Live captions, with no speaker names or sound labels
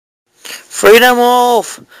Freedom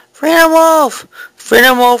Wolf! Freedom Wolf!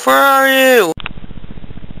 Freedom Wolf, where are you?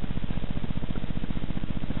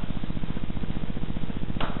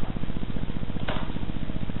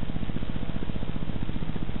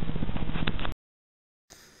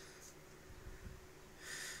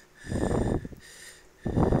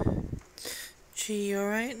 Gee, you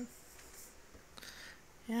alright?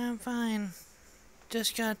 Yeah, I'm fine.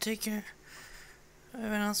 Just gotta take care of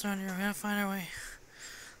everyone else around here. We gotta find our way.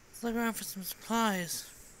 Let's look around for some supplies.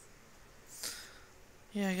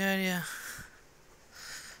 Yeah, good idea.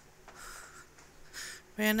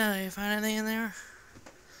 Bandana, you find anything in there?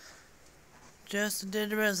 Just a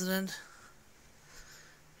dead resident.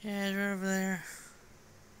 Yeah, he's right over there.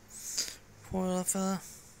 Poor little fella.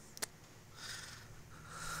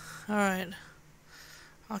 Alright.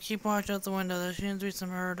 I'll keep watch out the window. There seems to be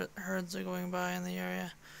some herds are going by in the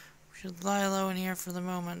area. We should lie low in here for the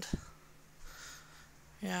moment.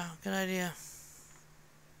 Yeah, good idea.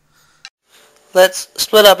 Let's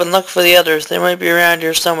split up and look for the others. They might be around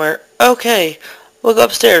here somewhere. Okay, we'll go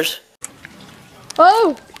upstairs.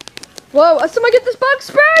 Oh! Whoa, somebody get this bug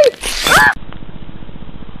spray! Ah!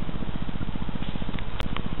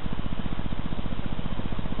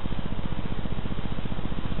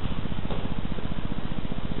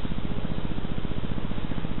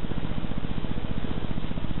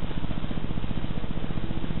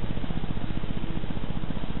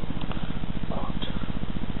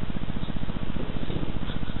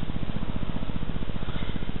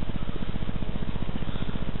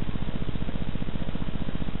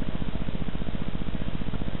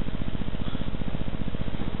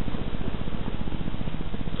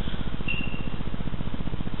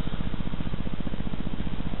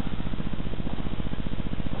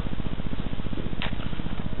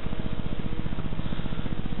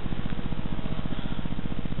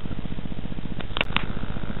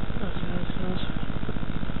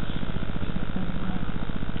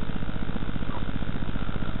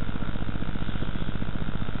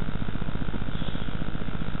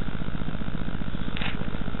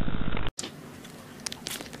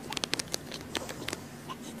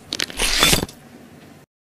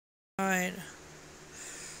 Alright.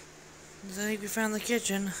 I think we found the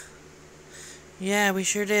kitchen. Yeah, we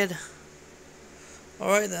sure did.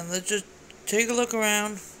 Alright then, let's just take a look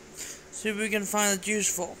around. See if we can find that's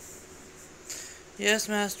useful. Yes,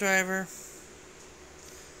 Master Driver.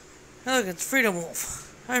 Hey, look, it's Freedom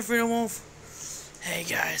Wolf. Hi, Freedom Wolf. Hey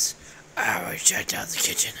guys, I already checked out the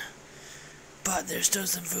kitchen. But there's still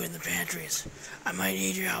some food in the pantries. I might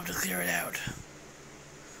need your help to clear it out.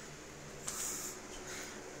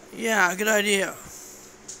 Yeah, good idea.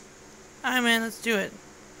 Alright man, let's do it.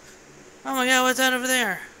 Oh my god, what's that over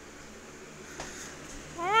there?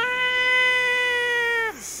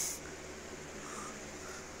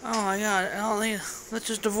 Oh my god, I don't think, let's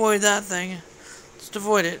just avoid that thing. Let's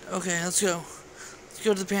avoid it. Okay, let's go. Let's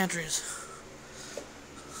go to the pantries.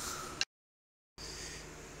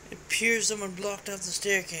 It appears someone blocked off the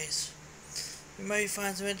staircase. We might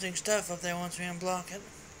find some interesting stuff up there once we unblock it.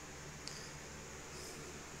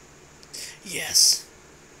 Yes.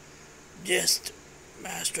 Just,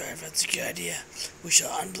 Master Driver, that's a good idea. We shall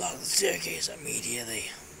unblock the staircase immediately.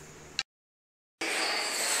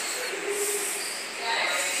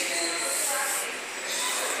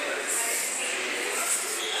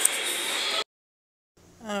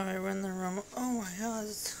 Alright, we're in the room. Oh my god.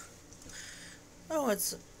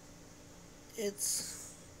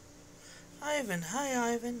 It's Ivan.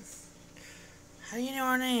 Hi, Ivan. How do you know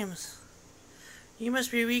our names? You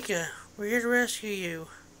must be Rika. We're here to rescue you.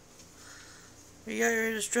 We got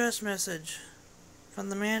your distress message from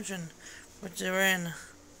the mansion which they were in.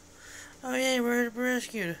 Oh yeah, we're here to be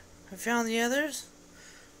rescued. I found the others?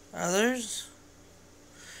 Others?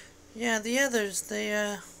 Yeah, the others. They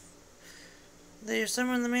are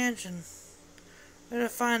somewhere in the mansion. We gotta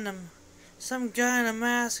find them. Some guy in a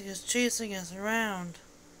mask is chasing us around.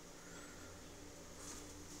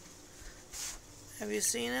 Have you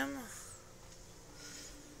seen him?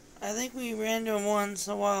 I think we ran into him once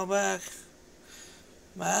a while back.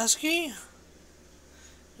 Masky?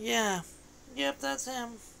 Yeah. Yep, that's him.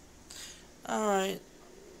 Alright.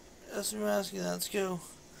 That's Masky. Let's go.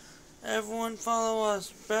 Everyone follow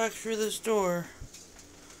us back through this door.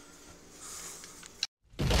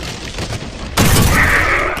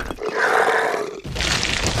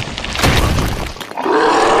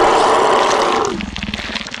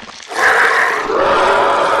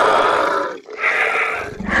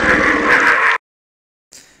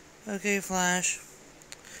 Okay, Flash.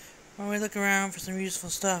 While we look around for some useful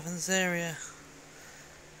stuff in this area.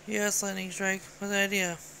 Yes, Lightning Strike. What's the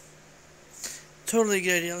idea? Totally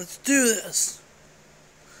good idea. Let's do this.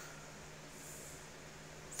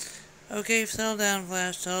 Okay, settle down,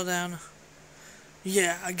 Flash. Settle down.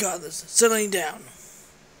 Yeah, I got this. Settling down.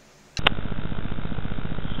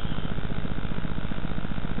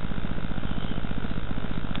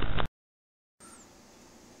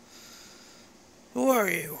 Who are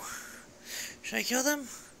you? Should I kill them?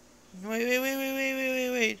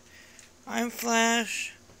 Wait. I'm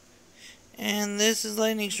Flash. And this is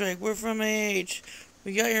Lightning Strike. We're from A.r.t.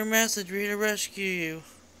 We got your message. We're here to rescue you.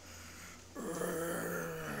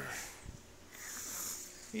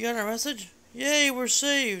 You got our message? Yay, we're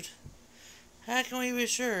saved. How can we be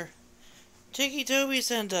sure? Tiki Toby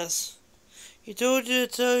sent us. He told you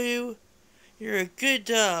to tell you you're a good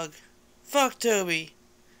dog. Fuck Toby.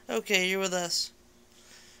 Okay, you're with us.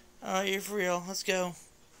 Alright, you're for real. Let's go.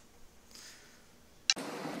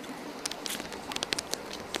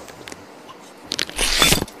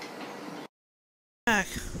 Back.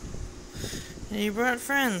 And you brought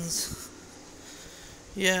friends.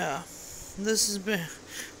 Yeah. This is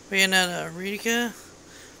Bayonetta. Rika.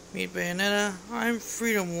 Meet Bayonetta. I'm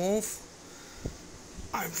Freedom Wolf.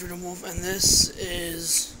 And this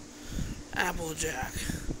is Applejack.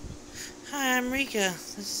 Hi, I'm Rika.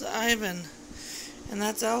 This is Ivan. And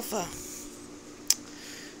that's Alpha.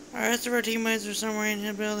 Our rest of our teammates are somewhere in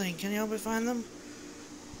the building. Can you help me find them?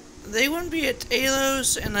 They wouldn't be at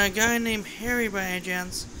Talos and a guy named Harry by any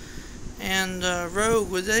chance. And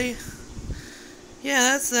Rogue, would they? Yeah,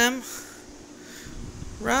 that's them.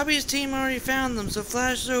 Robbie's team already found them, so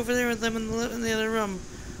Flash is over there with them in the other room.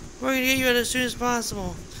 We're gonna get you out as soon as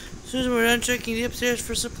possible. As soon as we're done checking the upstairs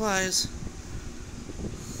for supplies.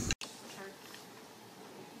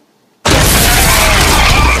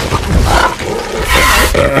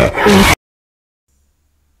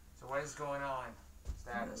 So what is going on?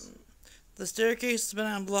 Status. The staircase has been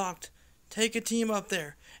unblocked. Take a team up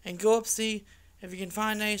there and go up see if you can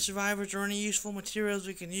find any survivors or any useful materials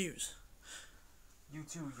we can use. You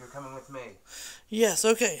two, you're coming with me. Yes,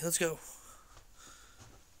 okay, let's go.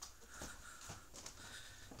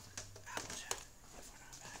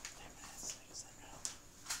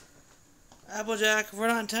 Applejack, if we're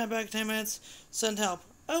not back in 10 minutes, send help.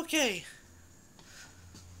 Okay.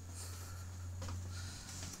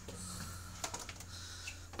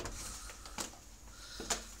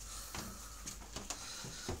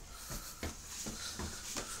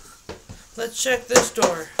 Let's check this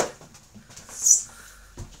door.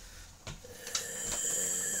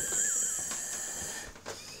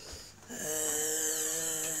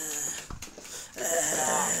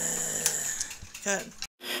 Cut.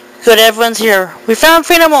 Good, everyone's here. We found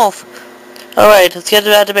Freedom Wolf. Alright, let's get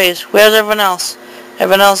back to base. Where's everyone else?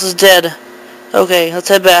 Everyone else is dead. Okay, let's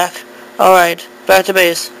head back. Alright, back to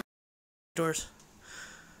base. Doors.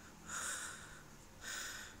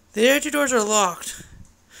 The other two doors are locked.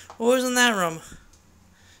 What was in that room?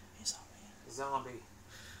 Zombie.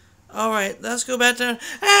 Alright, let's go back down.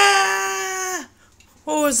 Ah!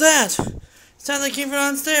 What was that? It sounded like it came from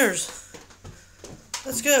downstairs.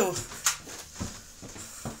 Let's go.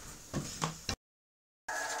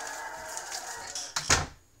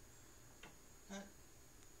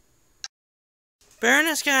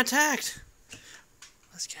 Baroness got attacked.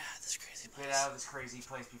 Let's get out of this crazy place. Get out of this crazy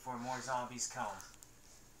place before more zombies come.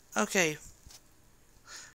 Okay,